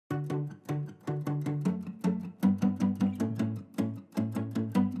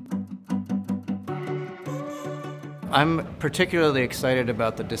I'm particularly excited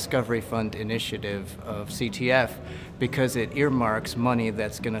about the Discovery Fund initiative of CTF because it earmarks money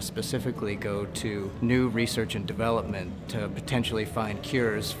that's going to specifically go to new research and development to potentially find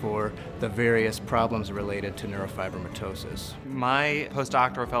cures for the various problems related to neurofibromatosis. My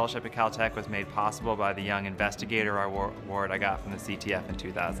postdoctoral fellowship at Caltech was made possible by the Young Investigator Award I got from the CTF in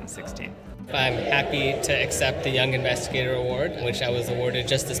 2016. I'm happy to accept the Young Investigator Award, which I was awarded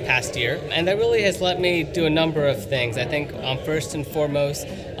just this past year. And that really has let me do a number of things. I think first and foremost,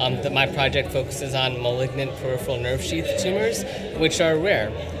 that my project focuses on malignant peripheral nerve sheath tumors, which are rare.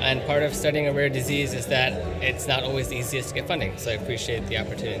 And part of studying a rare disease is that it's not always the easiest to get funding, so I appreciate the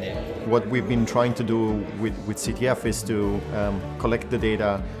opportunity. What we've been trying to do with CTF is to collect the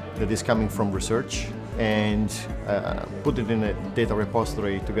data that is coming from research and put it in a data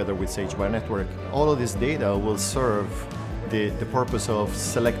repository together with Sage Bionetwork. All of this data will serve the purpose of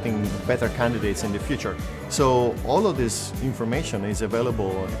selecting better candidates in the future. So all of this information is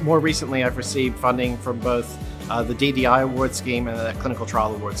available. More recently, I've received funding from both the DDI award scheme and the clinical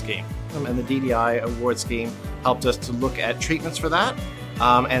trial award scheme. And the DDI award scheme helped us to look at treatments for that.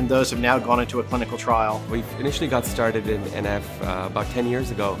 And those have now gone into a clinical trial. We initially got started in NF about 10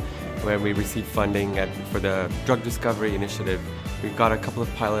 years ago, where we received funding for the Drug Discovery Initiative. We got a couple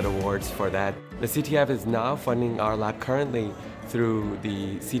of pilot awards for that. The CTF is now funding our lab currently through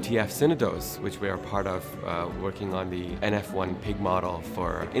the CTF Synodose, which we are part of, working on the NF1 pig model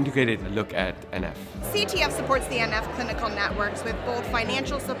for integrated look at NF. CTF supports the NF clinical networks with both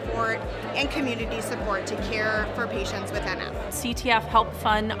financial support and community support to care for patients with NF. CTF helped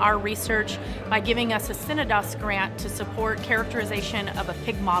fund our research by giving us a Synodose grant to support characterization of a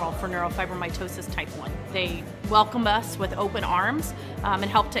pig model for neurofibromatosis type 1. They welcomed us with open arms and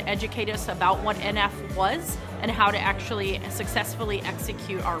helped to educate us about what NF was and how to actually successfully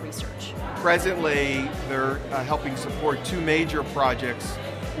execute our research. Presently, they're helping support two major projects.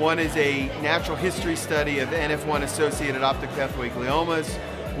 One is a natural history study of NF1-associated optic pathway gliomas,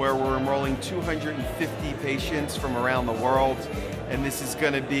 where we're enrolling 250 patients from around the world. And this is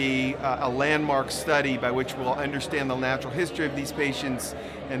going to be a landmark study by which we'll understand the natural history of these patients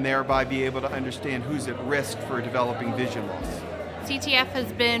and thereby be able to understand who's at risk for developing vision loss. CTF has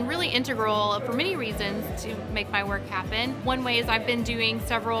been really integral for many reasons to make my work happen. One way is I've been doing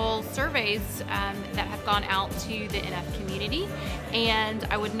several surveys that have gone out to the NF community, and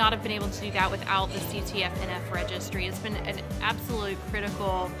I would not have been able to do that without the CTF NF registry. It's been an absolute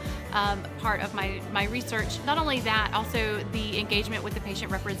critical part of my research. Not only that, also the engagement with the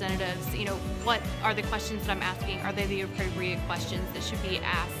patient representatives. You know, what are the questions that I'm asking? Are they the appropriate questions that should be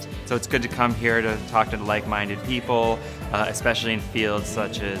asked? So it's good to come here to talk to like-minded people, especially in fields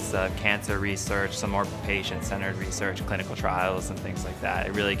such as cancer research, some more patient-centered research, clinical trials, and things like that.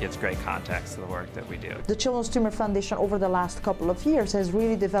 It really gives great context to the work that we do. The Children's Tumor Foundation over the last couple of years has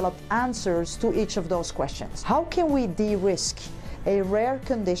really developed answers to each of those questions. How can we de-risk a rare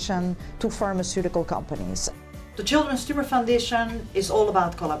condition to pharmaceutical companies? The Children's Tumor Foundation is all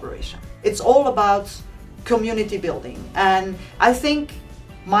about collaboration. It's all about community building, and I think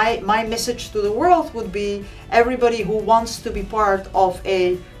my message to the world would be everybody who wants to be part of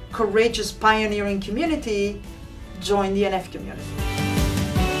a courageous pioneering community, join the NF community.